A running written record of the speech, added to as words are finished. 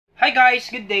Hi guys,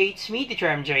 good day. It's me, Teacher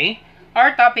MJ.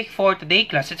 Our topic for today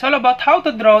class, it's all about how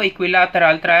to draw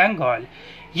equilateral triangle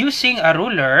using a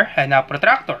ruler and a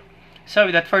protractor. So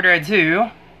without further ado,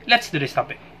 let's do this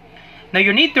topic. Now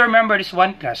you need to remember this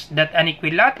one class, that an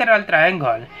equilateral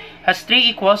triangle has 3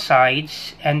 equal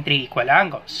sides and 3 equal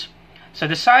angles. So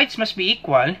the sides must be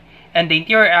equal and the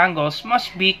interior angles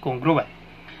must be congruent.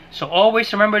 So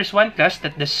always remember this one class,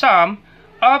 that the sum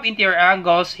of interior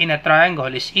angles in a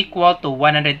triangle is equal to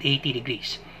 180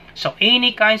 degrees. So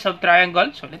any kinds of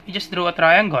triangle, so let me just draw a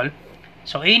triangle.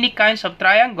 So any kinds of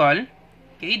triangle,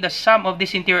 okay, the sum of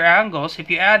these interior angles, if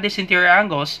you add these interior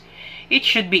angles, it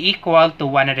should be equal to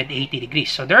 180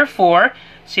 degrees. So therefore,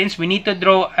 since we need to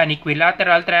draw an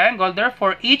equilateral triangle,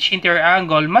 therefore each interior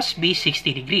angle must be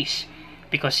 60 degrees.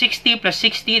 Because 60 plus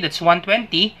 60, that's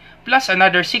 120, plus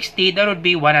another 60, that would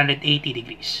be 180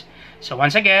 degrees. So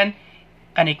once again,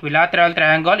 an equilateral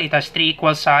triangle, it has 3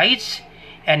 equal sides,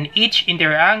 and each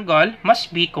interior angle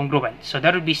must be congruent. So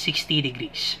that would be 60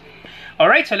 degrees.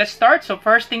 Alright, so let's start. So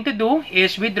first thing to do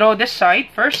is we draw this side,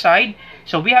 first side.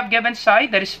 So we have given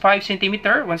side that is 5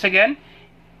 centimeter. Once again,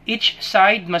 each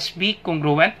side must be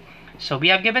congruent. So we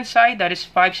have given side that is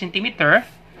 5 centimeter.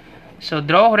 So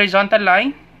draw horizontal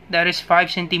line that is 5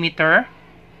 centimeter.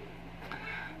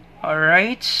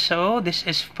 Alright, so this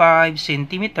is 5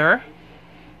 centimeter.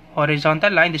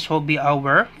 Horizontal line, this will be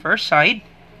our first side.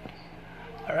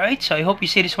 Alright, so I hope you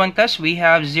see this one class. We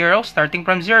have 0, starting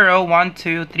from 0, 1,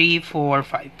 2, 3, 4,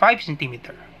 5, 5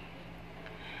 centimeter.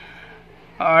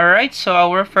 Alright, so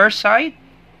our first side,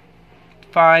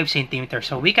 5 centimeter.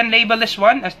 So we can label this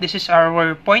one as this is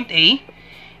our point A,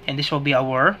 and this will be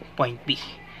our point B.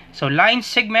 So line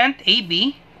segment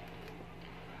AB.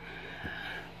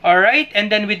 Alright,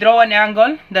 and then we draw an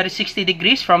angle that is 60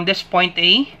 degrees from this point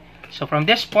A. So from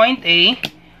this point A,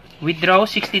 we draw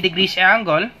 60 degrees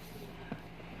angle.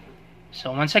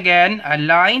 So once again,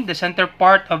 align the center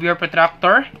part of your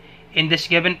protractor in this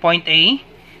given point A.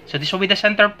 So this will be the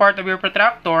center part of your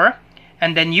protractor,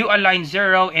 and then you align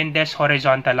 0 in this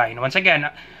horizontal line. Once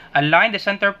again, align the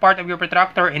center part of your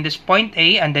protractor in this point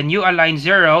A, and then you align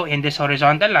 0 in this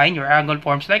horizontal line. Your angle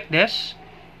forms like this.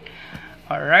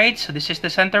 Alright, so this is the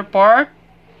center part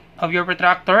of your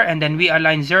protractor, and then we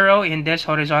align 0 in this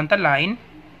horizontal line.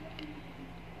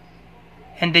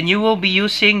 And then you will be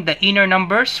using the inner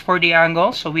numbers for the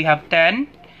angle. So we have 10.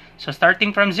 So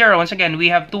starting from 0, once again, we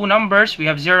have two numbers. We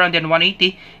have 0 and then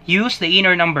 180. Use the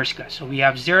inner numbers class. So we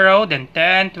have 0, then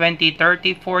 10, 20,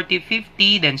 30, 40,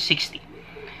 50, then 60.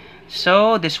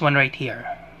 So this one right here.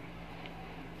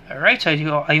 Alright,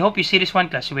 so I hope you see this one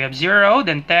class. So we have 0,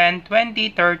 then 10, 20,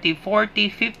 30, 40,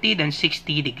 50, then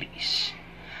 60 degrees.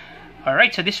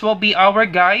 Alright, so this will be our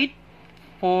guide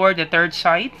for the third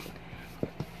side.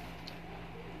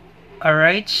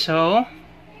 Alright, so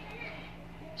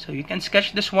you can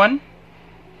sketch this one.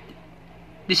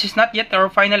 This is not yet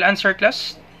our final answer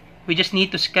class. We just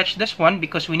need to sketch this one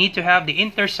because we need to have the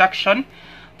intersection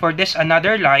for this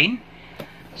another line.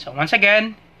 So once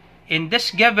again, in this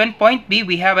given point B,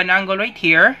 we have an angle right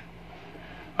here.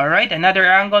 Alright, another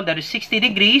angle that is 60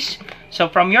 degrees. So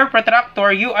from your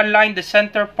protractor, you align the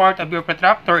center part of your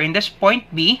protractor in this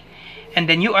point B, and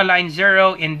then you align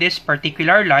 0 in this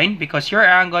particular line because your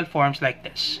angle forms like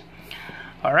this.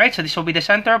 Alright, so this will be the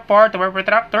center part of our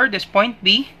protractor, this point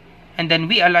B, and then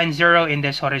we align 0 in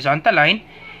this horizontal line,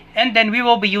 and then we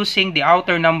will be using the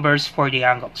outer numbers for the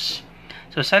angles.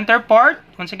 So center part,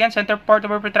 once again, center part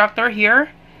of our protractor here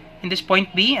in this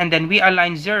point B, and then we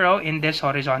align 0 in this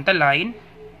horizontal line.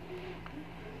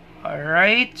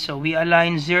 Alright, so we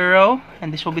align 0,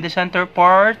 and this will be the center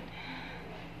part.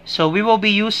 So we will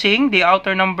be using the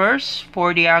outer numbers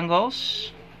for the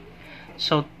angles.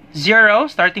 So 0,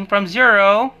 starting from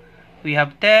 0, we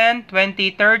have 10,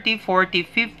 20, 30, 40,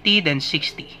 50, then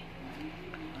 60.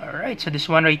 Alright, so this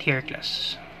one right here,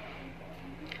 class.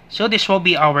 So this will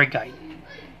be our guide.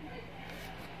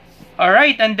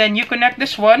 Alright, and then you connect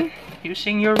this one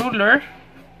using your ruler.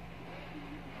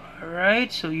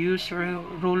 Alright, so use your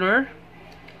ruler.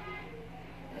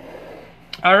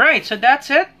 Alright, so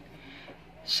that's it.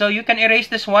 So you can erase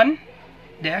this one,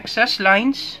 the excess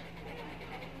lines.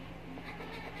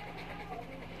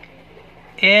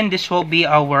 And this will be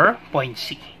our point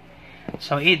C.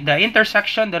 So the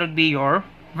intersection, that would be your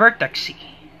vertex C.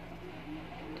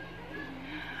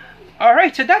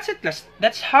 Alright, so that's it class.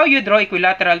 That's how you draw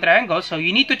equilateral triangle. So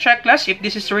you need to check class if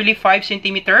this is really 5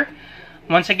 centimeter.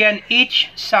 Once again, each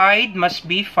side must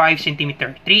be 5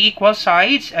 centimeter. 3 equal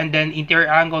sides, and then interior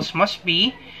angles must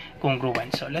be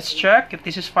congruent. So let's check if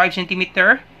this is 5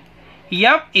 centimeter.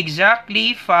 Yep,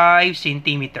 exactly 5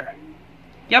 centimeter.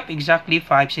 Yep, exactly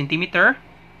 5 centimeter.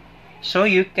 So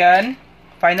you can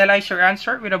finalize your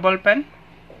answer with a ball pen.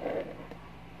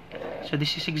 So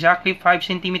this is exactly 5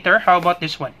 centimeter. How about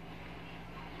this one?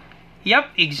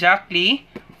 Yep, exactly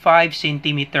 5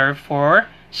 centimeter for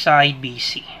side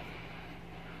BC.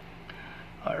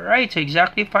 Alright, so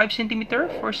exactly 5 centimeter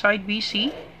for side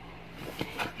BC.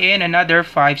 And another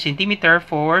 5 centimeter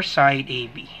for side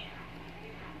AB.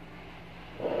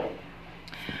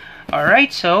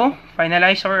 Alright, so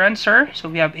finalize our answer. So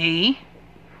we have A,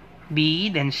 B,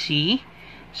 then C.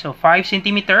 So 5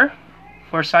 centimeter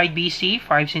for side BC,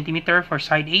 5 centimeter for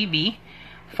side AB,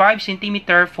 5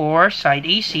 centimeter for side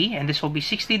AC, and this will be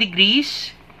 60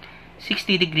 degrees,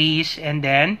 60 degrees, and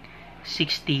then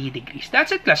 60 degrees.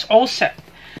 That's it, class. All set.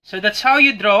 So that's how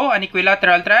you draw an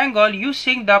equilateral triangle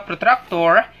using the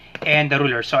protractor and the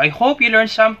ruler. So I hope you learned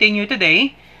something new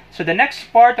today. So the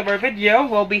next part of our video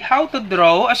will be how to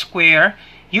draw a square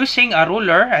using a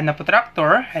ruler and a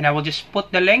protractor, and I will just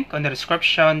put the link on the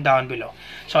description down below.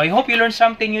 So I hope you learned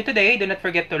something new today. Do not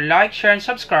forget to like, share, and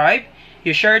subscribe.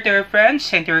 You share it to your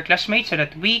friends and to your classmates so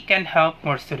that we can help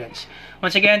more students.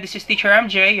 Once again, this is Teacher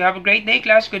MJ. You have a great day,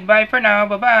 class. Goodbye for now.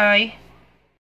 Bye-bye.